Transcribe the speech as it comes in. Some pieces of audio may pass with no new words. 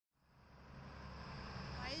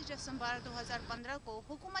28 दिसंबर 2015 को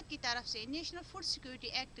हुकूमत की तरफ से नेशनल फूड सिक्योरिटी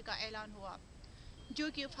एक्ट का ऐलान हुआ, जो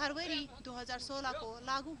कि फरवरी 2016 को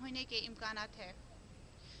लागू होने के इम्कानात है,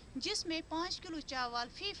 जिसमें 5 किलो चावल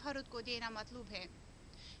फी फर्द को देना मतलूब है।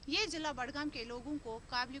 ये ज़िला बडगाम के लोगों को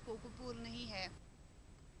काबिल को कबूल नहीं है।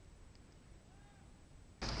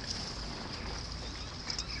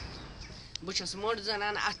 बस मोट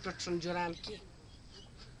जनान अत पे जुरान की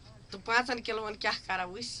तो 5 किलोन क्या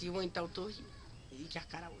करो ये वन तो तुम क्या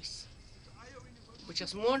करो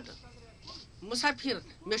बस मोट मुसाफिर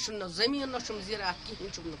मे जमीन न ज़रात कहें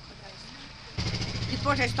इत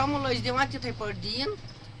पे तमुल दिवान तिथे पे दीन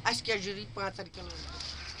अस क्या जुरी 5 किलो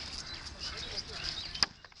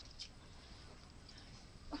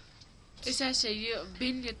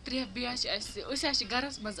बेन 3 बे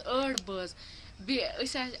गरस मज 8 बज बे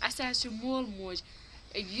मोल मोज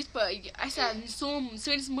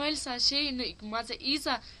सनस मालिस मज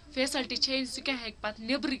ईजा फैसलटी सह क्या पे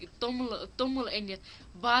नबर तमुल अनित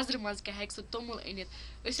बाजार मज क्या सह तमुल अनित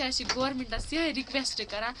गवर्नमेंटस यह रिक्वेस्ट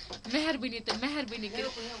करान मेहरबानी तो मेहरबानी कर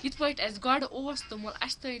गड तमुल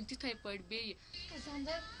अस थन तिथे पे बे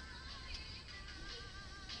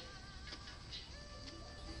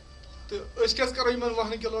तो क्या करो इन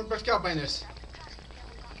 1 किलो पे क्या बन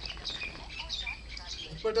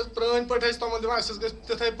पे प्रान पे तमुल दिवान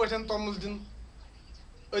तिथे पे तमुल दिन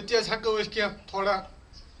अति हेको क्या थोड़ा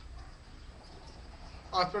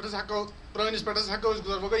अत पे हेको प्रानिस पे हेको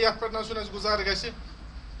गुजार वो ये पे ना गुजार ग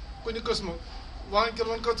कुन किस्म 1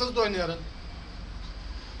 किलो कच दह नीर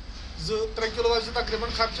 2-3 किलो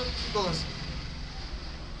तकरीबन खर्च दोहस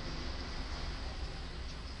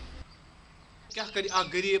क्या कर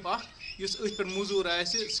गरीब पे मजूर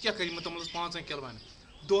क्या कर तमुल 5 किलोन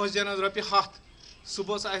दोहस दिन रोपये 100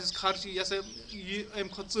 सुबह खर्च अम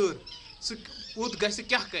चर पुत ग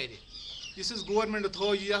क्या कर गवर्नमेंट थो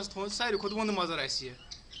यह थो सारे खुद वोन मजर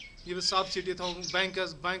यह सबसिडी थो बैंक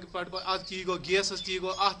पे आज ती गो गैस ती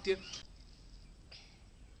गो अत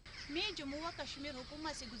मैं जम्मू व कश्मीर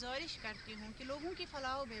हुकूमत से गुजारिश करती हूँ कि लोगों की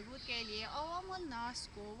फलाह बहबूद के लिए अवामुल नास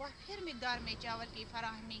को वाफिर मिकदार में चावल की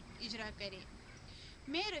फराहमी इजरा करे।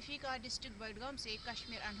 मैं रफ़ीका डिस्ट्रिक्ट बडगाम से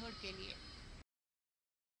कश्मीर अनहोड के लिए।